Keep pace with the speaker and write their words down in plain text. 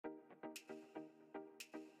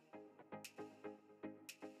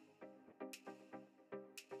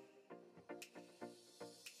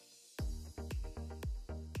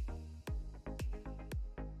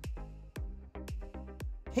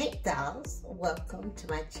Hey dolls, welcome to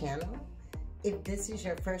my channel. If this is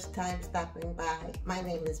your first time stopping by, my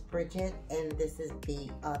name is Bridget and this is Be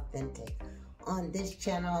Authentic. On this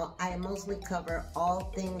channel, I mostly cover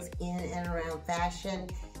all things in and around fashion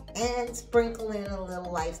and sprinkle in a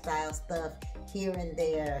little lifestyle stuff here and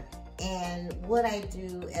there, and what I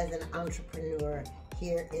do as an entrepreneur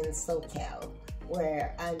here in SoCal,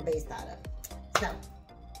 where I'm based out of. So,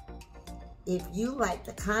 if you like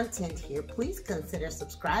the content here, please consider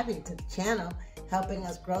subscribing to the channel, helping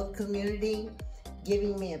us grow the community,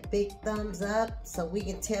 giving me a big thumbs up so we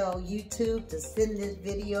can tell YouTube to send this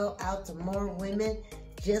video out to more women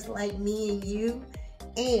just like me and you,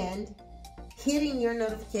 and hitting your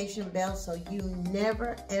notification bell so you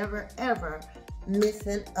never, ever, ever miss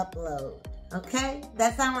an upload. Okay?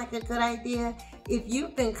 That sound like a good idea? If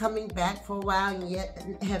you've been coming back for a while and yet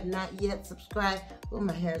have not yet subscribed, oh,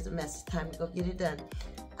 my hair is a mess. It's time to go get it done.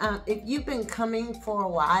 If you've been coming for a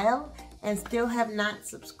while and still have not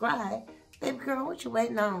subscribed, baby girl, what you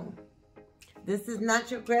waiting on? This is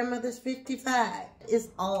not your grandmother's 55. It's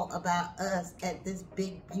all about us at this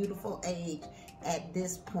big, beautiful age at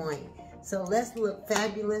this point. So let's look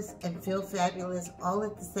fabulous and feel fabulous all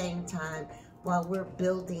at the same time while we're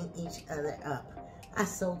building each other up. I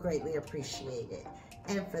so greatly appreciate it.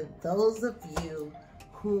 And for those of you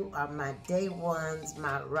who are my day ones,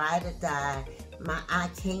 my ride or die, my I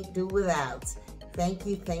can't do without, thank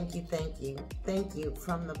you, thank you, thank you. Thank you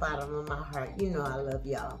from the bottom of my heart. You know I love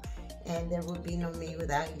y'all. And there would be no me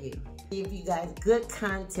without you. Give you guys good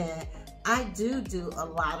content. I do a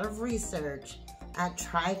lot of research. I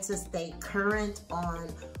try to stay current on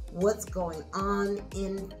what's going on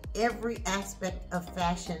in every aspect of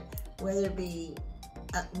fashion, whether it be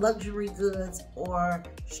luxury goods or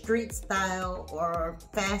street style or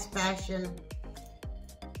fast fashion.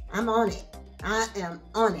 I'm on it. I am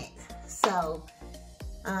on it. So,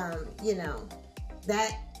 you know,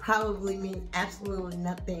 that probably means absolutely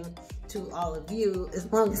nothing to all of you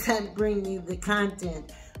as long as I bring you the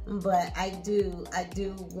content. But I do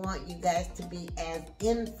want you guys to be as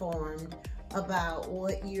informed about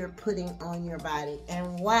what you're putting on your body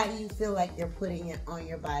and why you feel like you're putting it on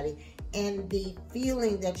your body and the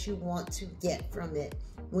feeling that you want to get from it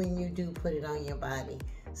when you do put it on your body.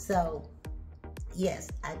 So yes,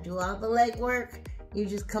 I do all the legwork. You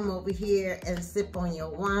just come over here and sip on your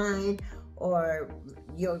wine or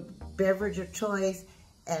your beverage of choice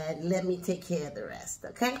and let me take care of the rest,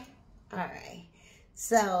 okay? All right.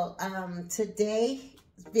 So today's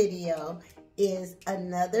video is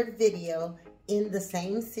another video in the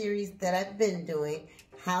same series that I've been doing,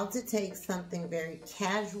 how to take something very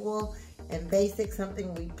casual and basic,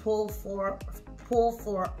 something we pull for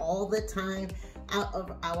all the time out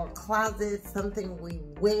of our closet, something we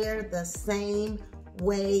wear the same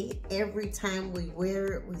way every time we wear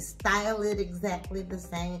it. We style it exactly the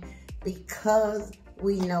same because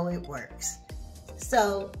we know it works.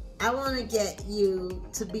 So I want to get you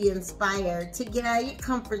to be inspired to get out of your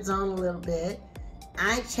comfort zone a little bit.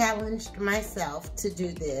 I challenged myself to do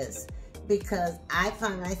this because I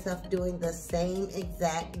find myself doing the same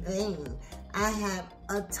exact thing. I have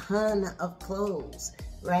a ton of clothes,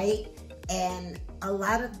 right? And a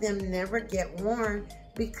lot of them never get worn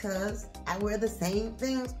because I wear the same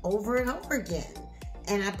things over and over again.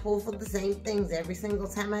 And I pull for the same things every single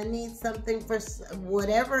time I need something for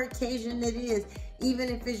whatever occasion it is, even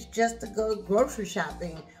if it's just to go grocery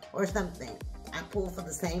shopping or something. I pull for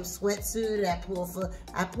the same sweatsuit,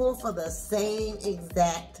 I pull for the same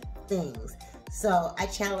exact things. So I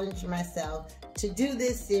challenged myself to do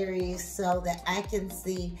this series so that I can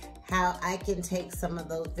see how I can take some of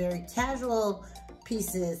those very casual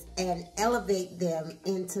pieces and elevate them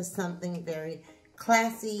into something very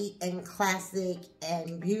classy and classic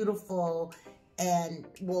and beautiful and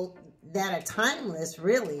that are timeless,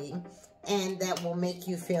 really, and that will make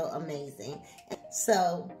you feel amazing.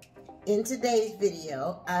 So in today's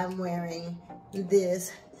video, I'm wearing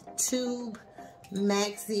this tube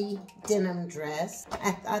Maxi denim dress.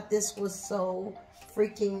 I thought this was so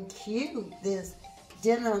freaking cute, this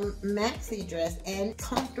denim maxi dress, and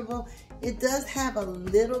comfortable. It does have a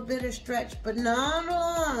little bit of stretch, but not a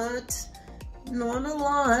lot. Not a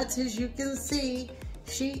lot, as you can see.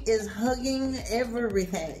 She is hugging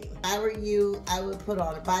everything. If I were you, I would put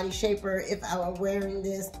on a body shaper. If I were wearing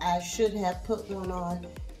this, I should have put one on.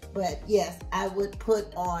 But yes, I would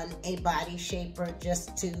put on a body shaper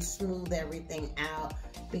just to smooth everything out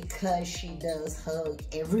because she does hug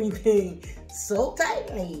everything so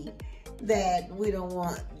tightly that we don't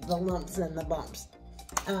want the lumps and the bumps.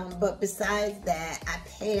 But besides that, I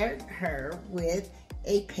paired her with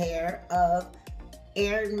a pair of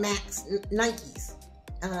Air Max Nikes.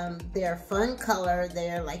 they're fun color.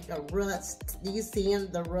 They're like a rust. You see them,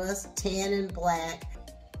 the rust, tan and black.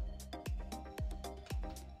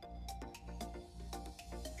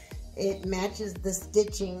 It matches the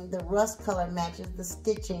stitching. The rust color matches the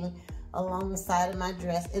stitching along the side of my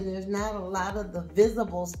dress. And there's not a lot of the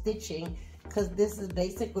visible stitching because this is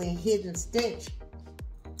basically a hidden stitch.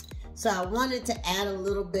 So I wanted to add a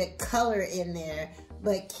little bit color in there,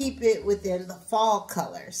 but keep it within the fall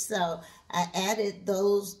color. So I added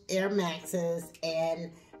those Air Maxes,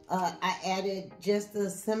 and I added just a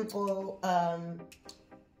simple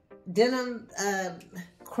denim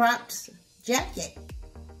cropped jacket.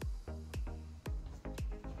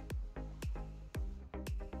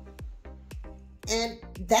 And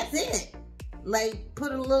that's it. Like,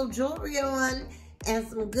 put a little jewelry on and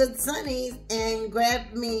some good sunnies and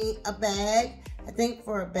grabbed me a bag. I think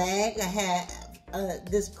for a bag I had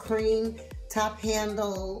this cream top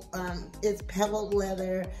handle. It's pebbled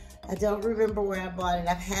leather. I don't remember where I bought it.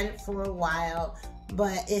 I've had it for a while,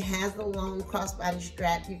 but it has a long crossbody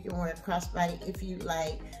strap. You can wear a crossbody if you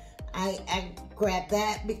like. I grabbed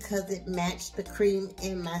that because it matched the cream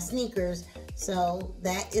in my sneakers. So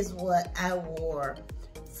that is what I wore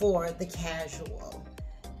for the casual.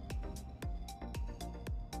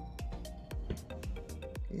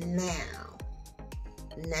 Now.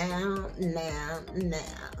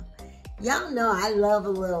 Y'all know I love a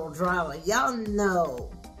little drama. Y'all know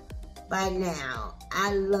by now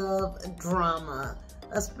I love drama,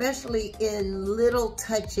 especially in little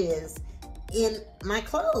touches in my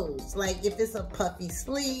clothes. Like if it's a puffy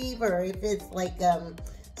sleeve or if it's like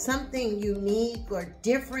something unique or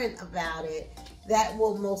different about it, that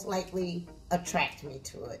will most likely attract me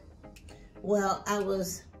to it. Well, I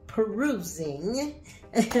was perusing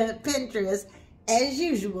Pinterest as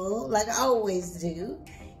usual, like I always do,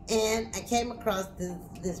 and I came across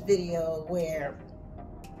this video where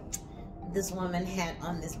this woman had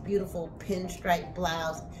on this beautiful pinstripe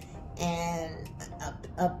blouse and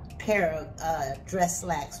a pair of dress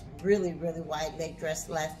slacks, really wide leg dress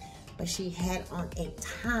slacks, but she had on a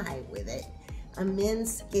tie with it, a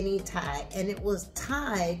men's skinny tie, and it was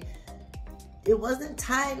tied. It wasn't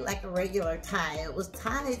tied like a regular tie. It was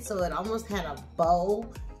tied so it almost had a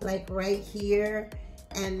bow, like right here,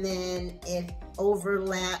 and then it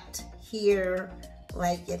overlapped here,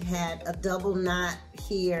 like it had a double knot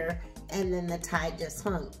here, and then the tie just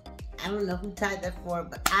hung. I don't know who tied that for,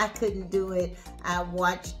 but I couldn't do it. I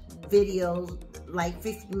watched videos like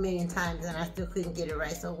 50 million times and I still couldn't get it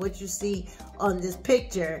right. So what you see on this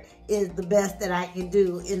picture is the best that I can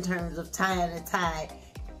do in terms of tying a tie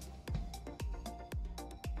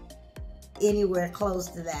anywhere close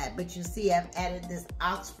to that. But you see I've added this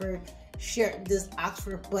Oxford shirt, this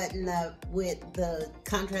Oxford button up with the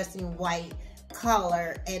contrasting white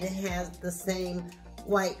collar, and it has the same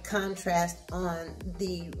white contrast on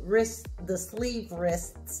the wrist, the sleeve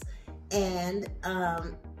wrists, and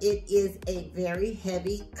it is a very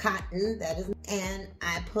heavy cotton, that is, and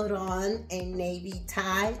I put on a navy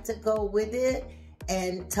tie to go with it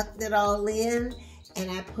and tucked it all in, and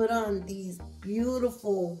I put on these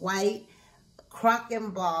beautiful white croc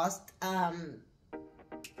embossed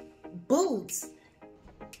boots.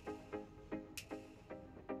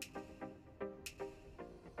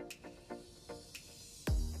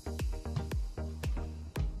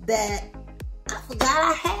 That I forgot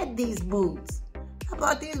I had these boots. I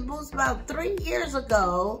bought these boots about 3 years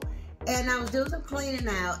ago, and I was doing some cleaning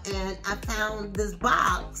out, and I found this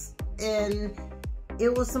box, and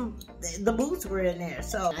it was the boots were in there.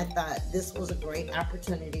 So I thought this was a great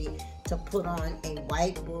opportunity to put on a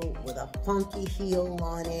white boot with a funky heel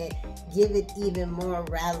on it, give it even more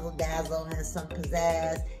razzle dazzle and some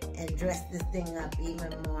pizzazz, and dress this thing up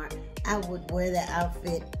even more. I would wear that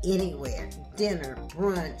outfit anywhere. Dinner,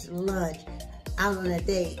 brunch, lunch, out on a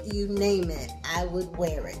date, you name it, I would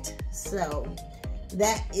wear it. So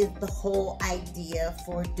that is the whole idea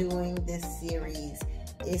for doing this series,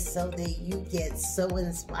 is so that you get so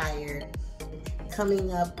inspired,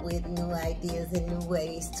 coming up with new ideas and new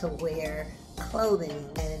ways to wear clothing,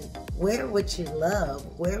 and wear what you love,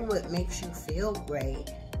 wear what makes you feel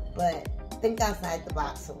great, but think outside the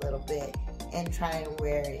box a little bit and try and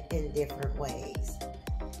wear it in different ways.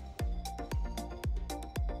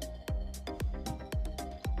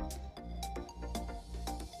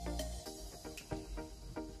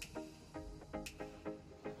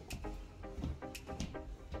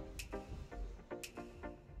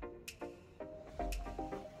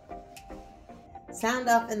 Sound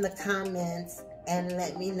off in the comments and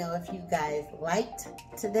let me know if you guys liked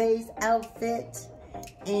today's outfit,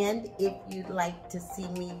 and if you'd like to see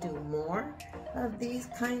me do more of these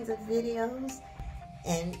kinds of videos.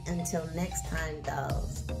 And until next time,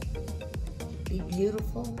 dolls, be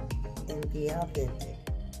beautiful and be authentic.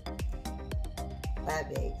 Bye,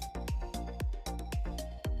 babes.